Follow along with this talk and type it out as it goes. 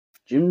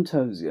Jim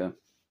Tozier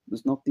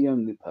was not the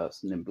only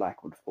person in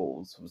Blackwood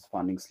Falls who was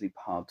finding sleep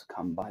hard to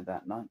come by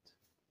that night.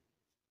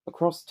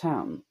 Across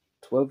town,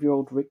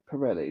 12-year-old Rick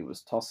Pirelli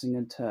was tossing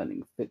and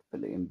turning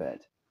fitfully in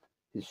bed,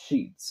 his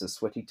sheets a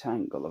sweaty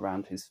tangle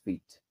around his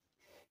feet.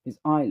 His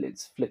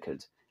eyelids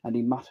flickered, and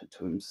he muttered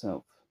to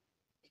himself.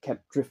 He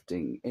kept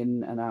drifting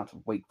in and out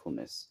of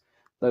wakefulness,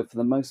 though for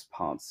the most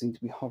part seemed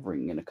to be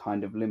hovering in a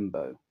kind of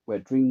limbo, where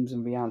dreams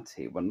and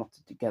reality were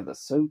knotted together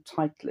so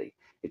tightly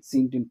it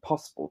seemed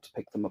impossible to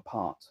pick them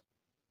apart.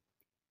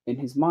 In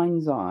his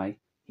mind's eye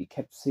he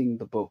kept seeing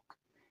the book,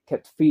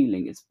 kept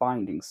feeling its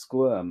binding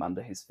squirm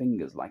under his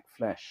fingers like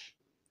flesh.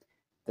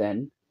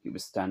 Then he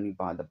was standing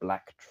by the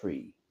black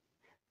tree.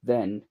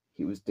 Then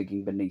he was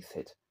digging beneath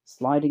it,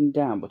 sliding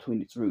down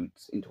between its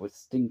roots into a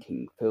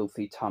stinking,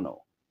 filthy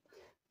tunnel.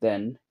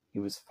 Then he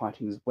was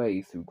fighting his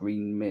way through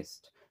green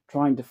mist,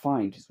 trying to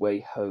find his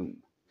way home.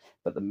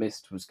 But the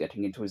mist was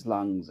getting into his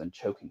lungs and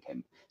choking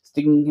him,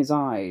 stinging his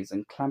eyes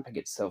and clamping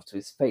itself to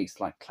his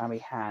face like clammy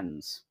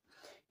hands.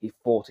 He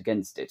fought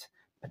against it,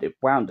 but it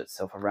wound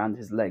itself around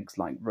his legs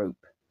like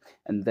rope.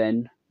 And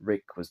then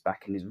Rick was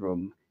back in his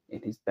room,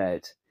 in his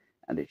bed,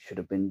 and it should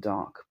have been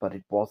dark, but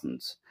it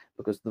wasn't,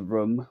 because the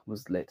room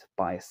was lit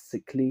by a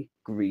sickly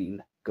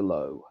green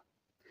glow.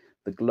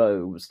 The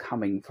glow was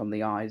coming from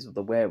the eyes of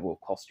the werewolf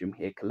costume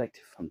he had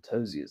collected from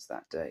Tozier's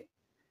that day,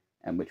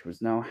 and which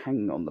was now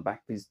hanging on the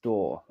back of his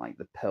door like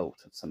the pelt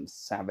of some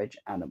savage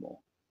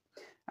animal.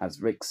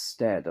 As Rick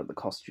stared at the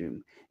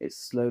costume, it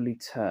slowly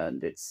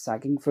turned its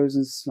sagging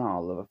frozen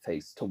snarl of a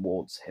face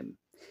towards him.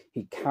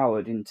 He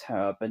cowered in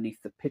terror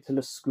beneath the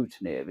pitiless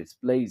scrutiny of its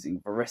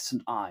blazing,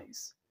 fluorescent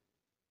eyes,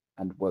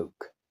 and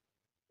woke,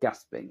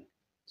 gasping,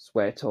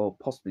 sweat or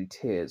possibly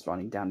tears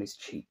running down his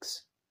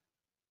cheeks.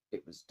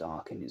 It was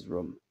dark in his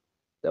room.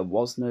 There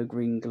was no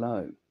green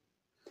glow.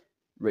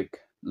 Rick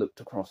looked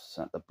across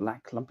at the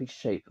black, lumpy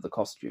shape of the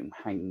costume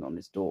hanging on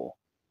his door.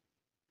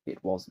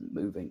 It wasn't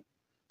moving.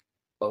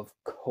 Of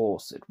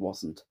course it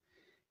wasn't.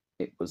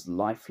 It was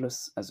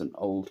lifeless as an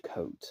old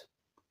coat.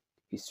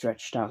 He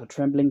stretched out a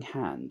trembling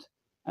hand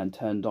and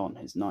turned on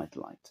his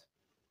nightlight.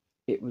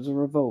 It was a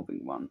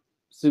revolving one,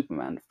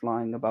 Superman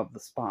flying above the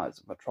spires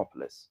of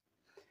Metropolis.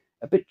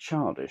 A bit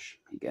childish,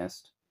 he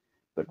guessed,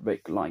 but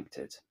Rick liked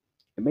it.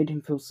 It made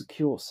him feel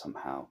secure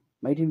somehow,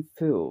 made him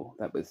feel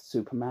that with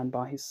Superman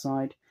by his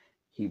side,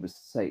 he was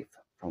safe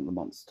from the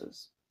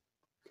monsters.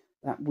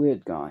 That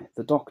weird guy,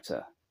 the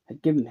Doctor,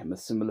 had given him a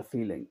similar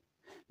feeling.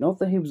 Not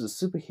that he was a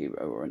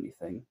superhero or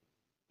anything.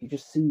 He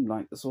just seemed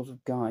like the sort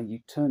of guy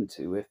you'd turn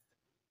to if...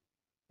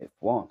 If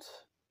what?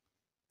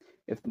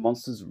 If the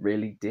monsters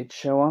really did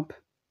show up?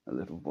 A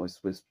little voice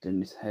whispered in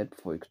his head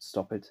before he could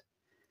stop it.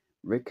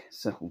 Rick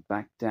settled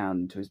back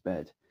down into his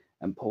bed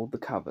and pulled the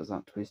covers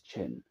up to his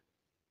chin.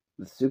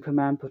 With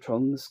Superman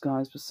patrolling the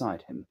skies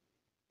beside him,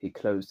 he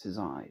closed his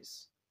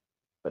eyes.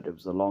 But it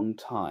was a long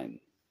time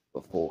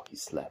before he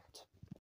slept.